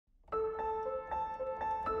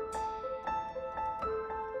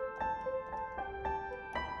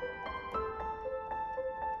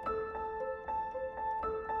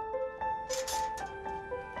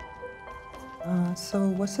So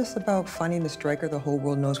what's this about finding the striker the whole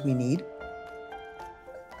world knows we need?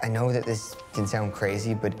 I know that this can sound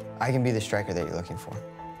crazy, but I can be the striker that you're looking for.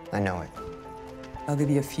 I know it. I'll give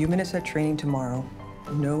you a few minutes at training tomorrow.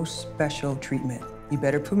 No special treatment. You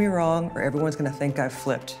better prove me wrong or everyone's gonna think I've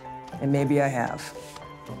flipped. And maybe I have.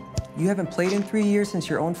 You haven't played in 3 years since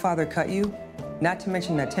your own father cut you, not to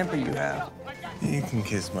mention that temper you have. You can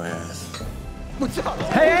kiss my ass. What's up?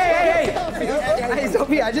 Hey! Hey,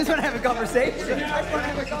 Sophia, I just want to have a conversation.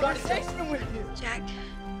 Jack,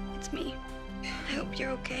 it's me. I hope you're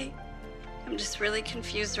okay. I'm just really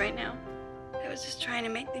confused right now. I was just trying to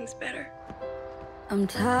make things better. I'm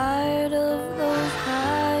tired of those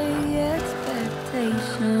high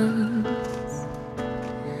expectations.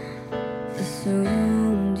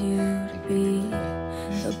 Assumed you'd be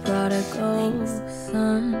the prodigal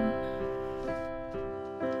son.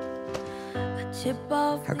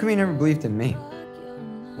 How come you never believed in me?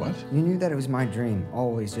 What? You knew that it was my dream,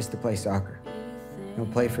 always, just to play soccer. No,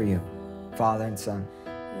 play for you, father and son.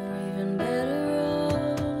 You're even better off.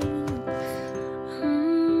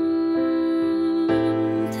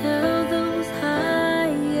 Tell those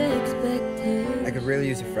high expectations. I could really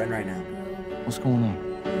use a friend right now. What's going on?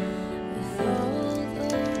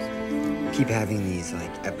 Keep having these,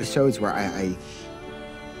 like, episodes where I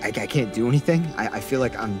can't do anything. I feel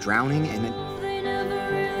like I'm drowning, and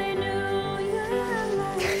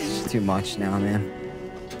it's too much now, man.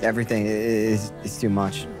 Everything is too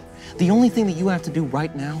much. The only thing that you have to do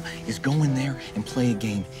right now is go in there and play a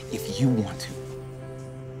game if you want to.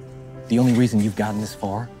 The only reason you've gotten this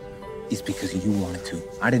far is because you wanted to.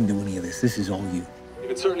 I didn't do any of this. This is all you.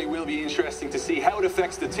 It certainly will be interesting to see how it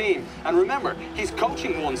affects the team. And remember, he's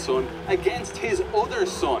coaching one son against his other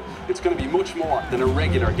son. It's going to be much more than a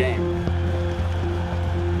regular game.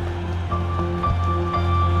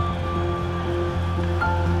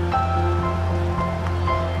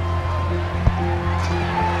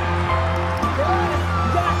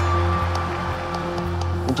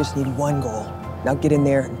 We just need one goal. Now get in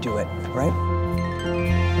there and do it, all right?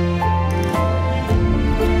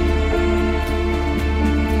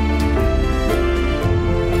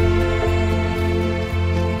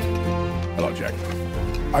 Hello, Jack.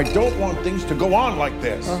 I don't want things to go on like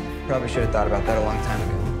this. Well, probably should have thought about that a long time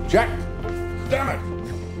ago. Jack, damn it.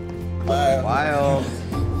 Wild.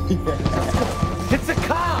 It's the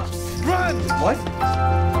cops! Run! What?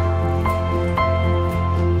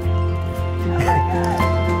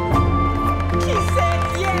 She said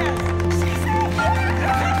yes! She said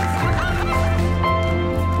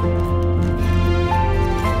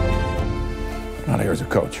Not here as a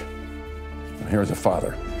coach. I'm here as a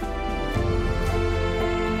father.